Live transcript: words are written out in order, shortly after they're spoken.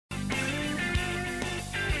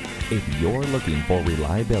If you're looking for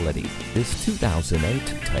reliability, this 2008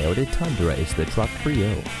 Toyota Tundra is the truck for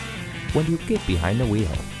you. When you get behind the wheel,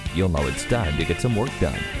 you'll know it's time to get some work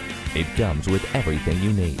done. It comes with everything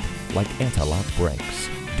you need, like anti-lock brakes,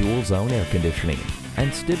 dual-zone air conditioning,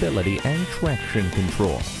 and stability and traction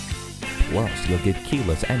control. Plus, you'll get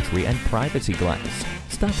keyless entry and privacy glass.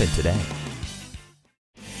 Stop in today.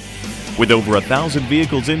 With over 1,000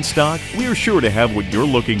 vehicles in stock, we're sure to have what you're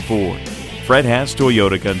looking for. Fred Haas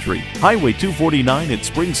Toyota Country, Highway 249 at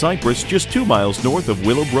Spring Cypress, just 2 miles north of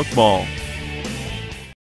Willowbrook Mall.